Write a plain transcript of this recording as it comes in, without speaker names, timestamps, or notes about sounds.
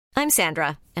I'm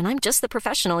Sandra, and I'm just the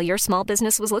professional your small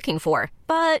business was looking for.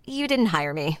 But you didn't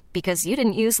hire me because you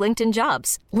didn't use LinkedIn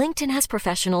Jobs. LinkedIn has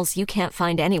professionals you can't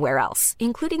find anywhere else,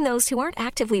 including those who aren't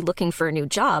actively looking for a new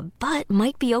job, but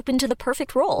might be open to the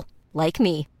perfect role, like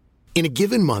me. In a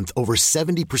given month, over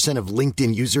 70% of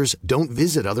LinkedIn users don't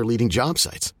visit other leading job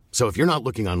sites. So if you're not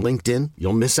looking on LinkedIn,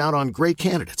 you'll miss out on great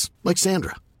candidates like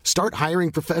Sandra. Start hiring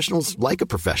professionals like a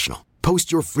professional.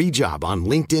 Post your free job on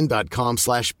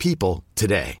linkedin.com/people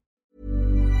today.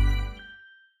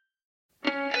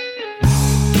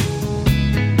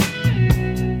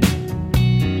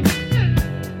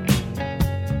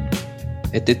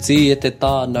 E te ti, e te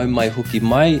tā, nau mai hoki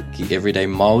mai ki Everyday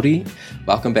Māori.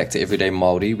 Welcome back to Everyday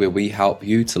Māori, where we help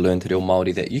you to learn te reo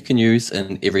Māori that you can use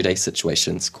in everyday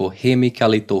situations. Ko Hemi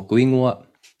Kelly tōku ingoa.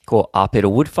 Ko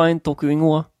Āpera Woodfine tōku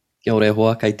ingoa. Kia ora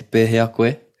hoa, kei te pēhea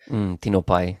koe. Tino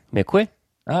pai. Me koe?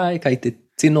 Ai, kei te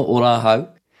tino o rāhau.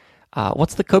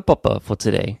 What's the kaupapa for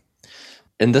today?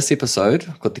 In this episode,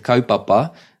 ko te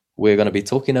kaupapa, we're going to be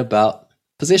talking about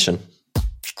possession.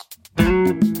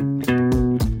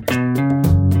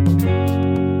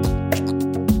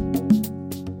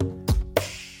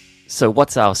 So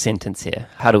what's our sentence here?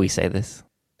 How do we say this?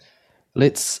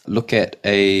 Let's look at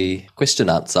a question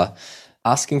answer,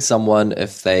 asking someone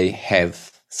if they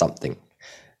have something.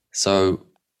 So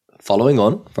following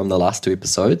on from the last two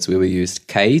episodes where we used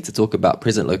K to talk about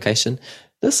present location,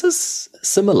 this is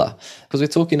similar because we're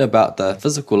talking about the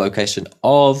physical location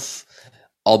of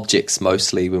objects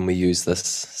mostly when we use this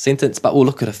sentence, but we'll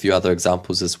look at a few other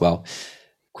examples as well.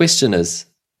 Question is,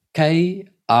 kei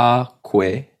a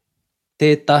koe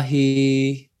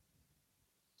tētahi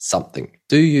something?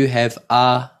 Do you have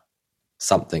a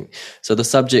something? So the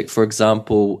subject, for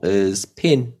example, is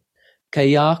pen.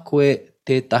 Kei a koe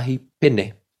tētahi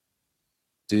pene?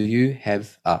 Do you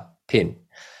have a pen?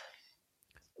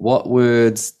 What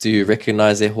words do you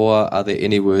recognize, e hoa? Are there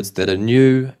any words that are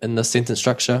new in the sentence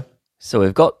structure? So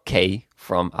we've got K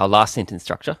from our last sentence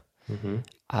structure,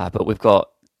 but we've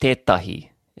got tētahi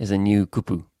is a new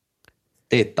kupu.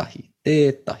 Tētahi,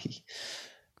 tētahi.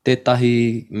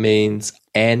 Tētahi means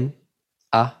an,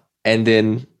 a, and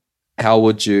then how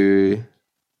would you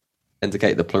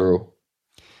indicate the plural?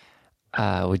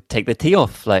 We'd take the T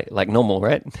off like normal,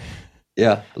 right?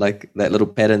 Yeah, like that little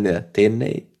pattern there.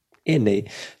 Tēnei, ene,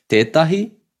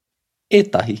 tētahi,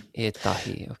 etahi.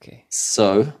 Etahi, okay.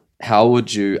 So, how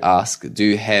would you ask, do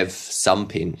you have some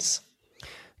pens?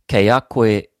 Kei a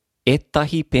koe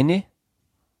etahi pene?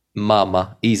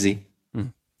 Mama, easy.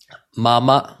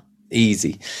 Mama,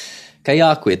 easy. Kei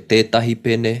a koe tētahi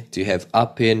pene? Do you have a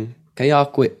pen? Kei a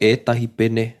koe etahi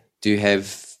pene? Do you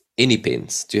have any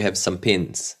pens? Do you have some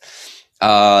pens?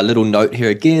 A little note here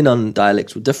again on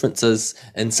dialectal differences.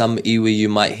 In some iwi you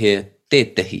might hear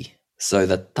tētehi. So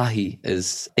the tahi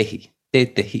is tehi,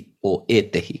 tētehi or e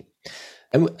tehi.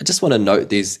 And I just want to note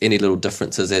there's any little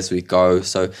differences as we go.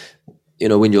 So, you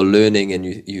know, when you're learning and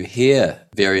you hear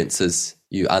variances,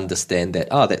 you understand that,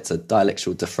 that's a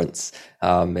dialectal difference.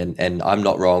 And I'm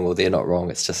not wrong or they're not wrong.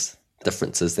 It's just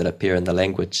differences that appear in the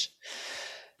language.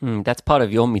 That's part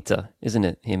of your mita, isn't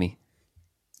it, Hemi?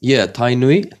 Yeah,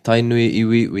 tainui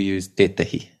iwi, we use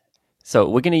tētehi. So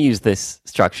we're going to use this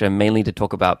structure mainly to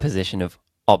talk about possession of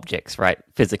objects, right?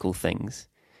 Physical things.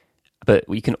 But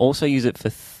we can also use it for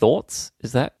thoughts.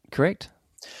 Is that correct?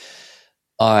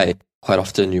 Quite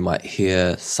often you might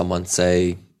hear someone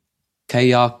say,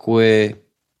 kei a koe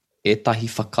etahi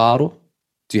whakaaro?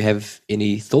 Do you have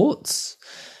any thoughts?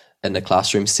 In a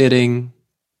classroom setting,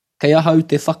 kei a hau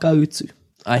te whakautu?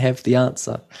 I have the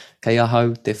answer. Kei a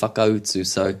hau te whakautu.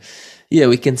 So, yeah,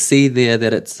 we can see there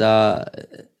that it's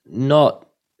not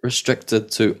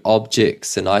restricted to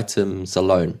objects and items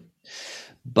alone.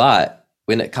 But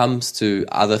when it comes to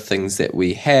other things that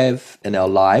we have in our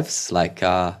lives, like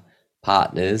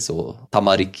partners or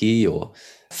tamariki or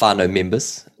whānau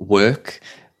members, work,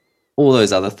 all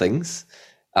those other things,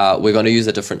 we're going to use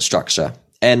a different structure.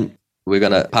 And we're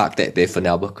going to park that there for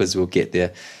now because we'll get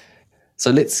there. So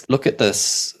let's look at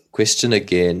this question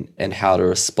again and how to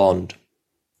respond.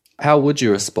 How would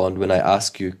you respond when I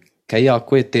ask you, kei a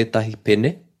koe tētahi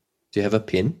pene? Do you have a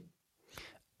pen?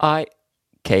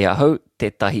 Kei a hau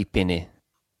tētahi pene.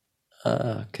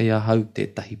 Kei a hau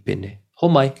tētahi pene. Ho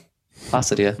mai,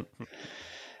 pasaria.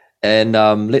 And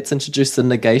let's introduce the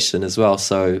negation as well.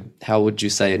 So how would you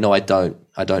say, no, I don't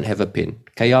have a pen.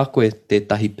 Kei a koe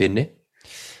tētahi pene?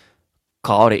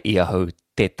 Kaore ia hau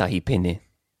tētahi pene.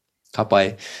 Ka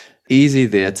pai. Easy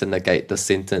there to negate the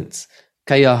sentence.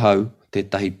 Kei a hau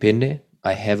tētahi pene?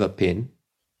 I have a pen.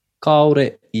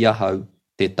 Kaore ia hau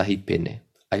tētahi pene?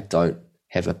 I don't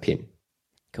have a pen.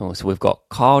 Cool. So we've got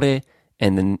kaore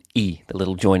and then I, the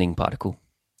little joining particle.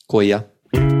 Ko ia.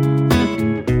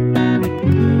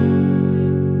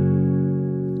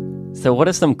 So what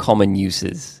are some common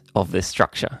uses of this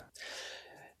structure?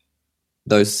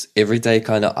 Those everyday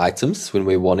kind of items when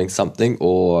we're wanting something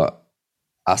or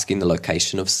asking the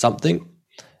location of something.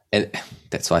 And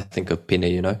that's why I think of pene,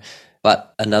 you know.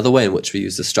 But another way in which we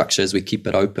use the structure is we keep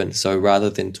it open. So rather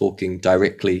than talking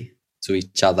directly to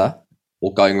each other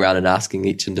or going around and asking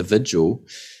each individual,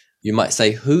 you might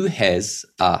say, who has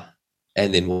a,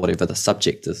 and then whatever the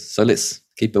subject is. So let's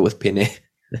keep it with pene.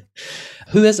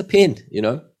 Who has a pen, you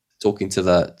know, talking to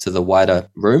the wider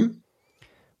room.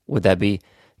 Would that be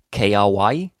kei a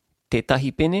wai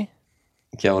tētahi pene?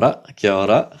 Kia ora, kia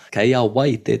ora. Kei a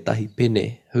wai tētahi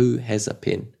pene. Who has a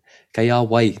pen? Kei a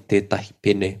wai tētahi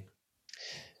pene.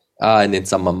 And then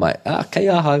someone might, kei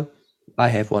a hau. I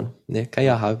have one. Yeah, kei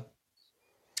a hau.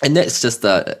 And that's just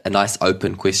a nice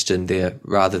open question there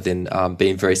rather than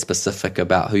being very specific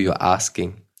about who you're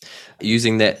asking.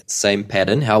 Using that same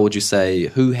pattern, how would you say,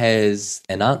 who has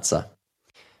an answer?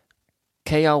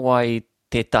 Kei a wai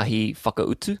tētahi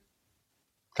whakautu?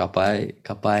 Ka pai,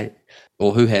 ka pai.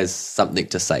 Or who has something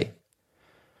to say?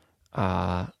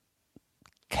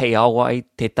 Kei a wai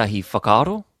tētahi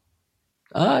whakaaro?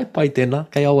 Ai, pai tēnā.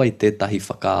 Kei a wai tētahi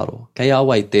whakaaro. Kei a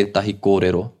wai tētahi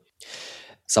kōrero.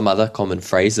 Some other common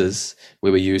phrases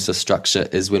where we use the structure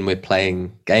is when we're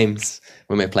playing games,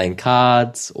 when we're playing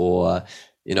cards, or,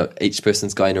 you know, each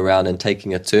person's going around and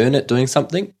taking a turn at doing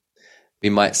something. We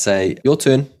might say, your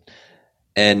turn.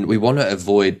 And we want to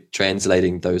avoid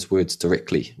translating those words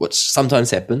directly, which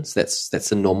sometimes happens.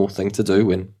 That's a normal thing to do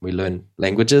when we learn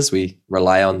languages. We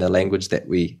rely on the language that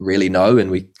we really know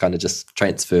and we kind of just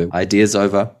transfer ideas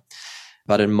over.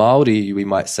 But in Māori, we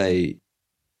might say,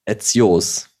 it's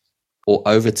yours, or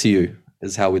over to you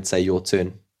is how we'd say your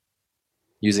turn.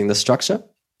 Using the structure.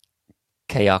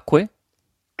 Kei a koe?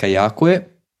 Kei a koe.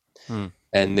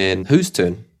 And then whose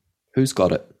turn? Who's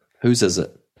got it? Whose is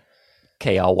it?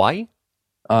 Kei a wai?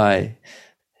 Ai,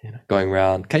 you know, going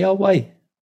round. Kei a wai.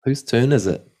 Whose turn is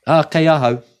it? Kei a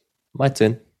hau. My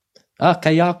turn.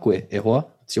 Kei a koe, e hoa.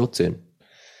 It's your turn.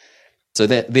 So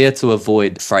that there to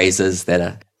avoid phrases that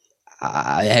are,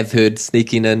 I have heard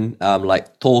sneaking in,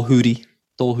 like tōhuri,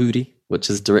 which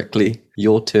is directly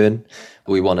your turn.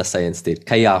 We want to say instead,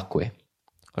 kei a koe.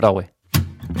 Rawe.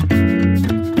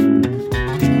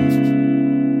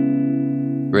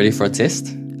 Ready for a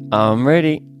test? I'm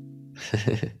ready.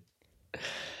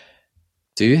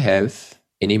 Do you have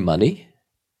any money?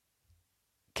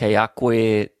 Kei a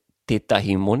koe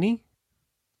tētahi moni?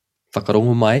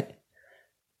 Whakarongo mai.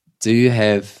 Do you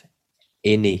have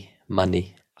any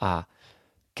money?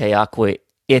 Kei a koe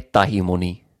etahi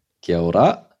moni? Kia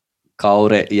ora.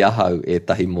 Kaore I ahau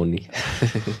etahi moni.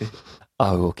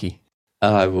 Ahuoki.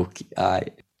 Ahuoki, ai.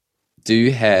 Do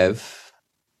you have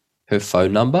her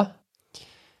phone number?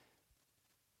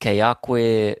 Kei a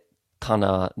koe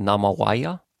tana nama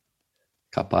waia?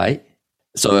 Ka pai.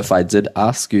 So if I did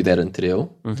ask you that in te reo,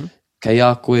 kei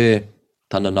a koe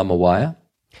tana nama waia?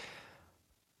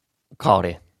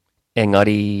 Kaore.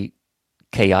 Engari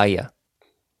kei aia.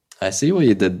 I see what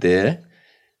you did there.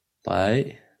 Pai.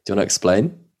 Do you want to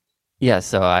explain? Yeah,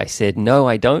 so I said, no,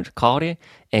 I don't. Kaore.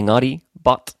 Engari,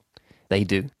 but they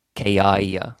do. Kei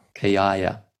aia. Kei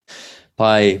aia.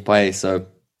 Pai. So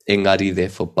engari there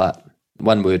for but.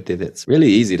 One word there that's really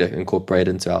easy to incorporate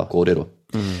into our kōrero.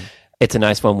 It's a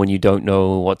nice one when you don't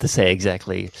know what to say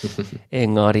exactly.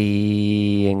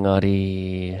 Engari.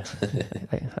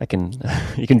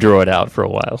 You can draw it out for a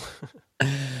while.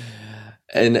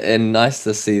 And nice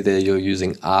to see that you're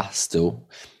using a still.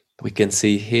 We can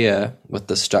see here with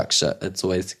the structure, it's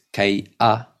always kei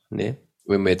a, ne?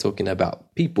 When we're talking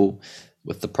about people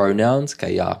with the pronouns,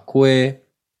 kei a koe.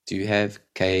 Do you have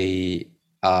kei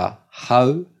a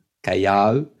hau, kei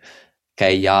au,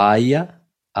 kei aia,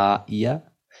 a ia?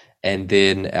 And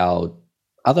then our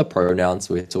other pronouns,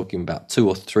 we're talking about 2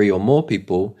 or 3 or more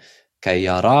people, kei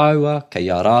a rāua, kei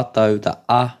a rātau, the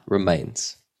a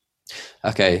remains.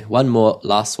 Okay, one more,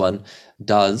 last one.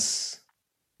 Does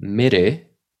mere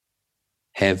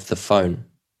have the phone?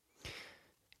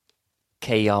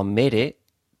 Kei a mere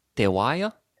te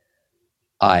waia?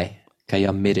 Ai, kei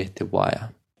a mere te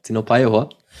waia. Tino pai hoa.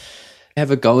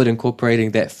 Have a go at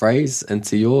incorporating that phrase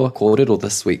into your kōrero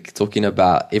this week, talking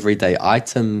about everyday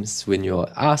items when you're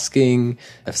asking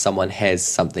if someone has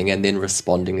something and then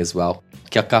responding as well.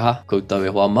 Kia kaha, koutou e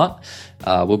hoa ma.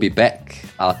 We'll be back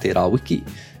a te rā wiki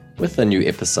with a new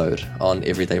episode on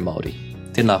Everyday Māori.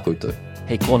 Tēnā koutou.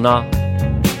 Hei kōnā.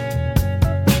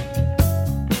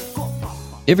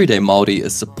 Everyday Māori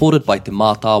is supported by Te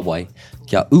Mātāwai,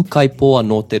 kia ukaipoa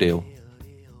no te reo.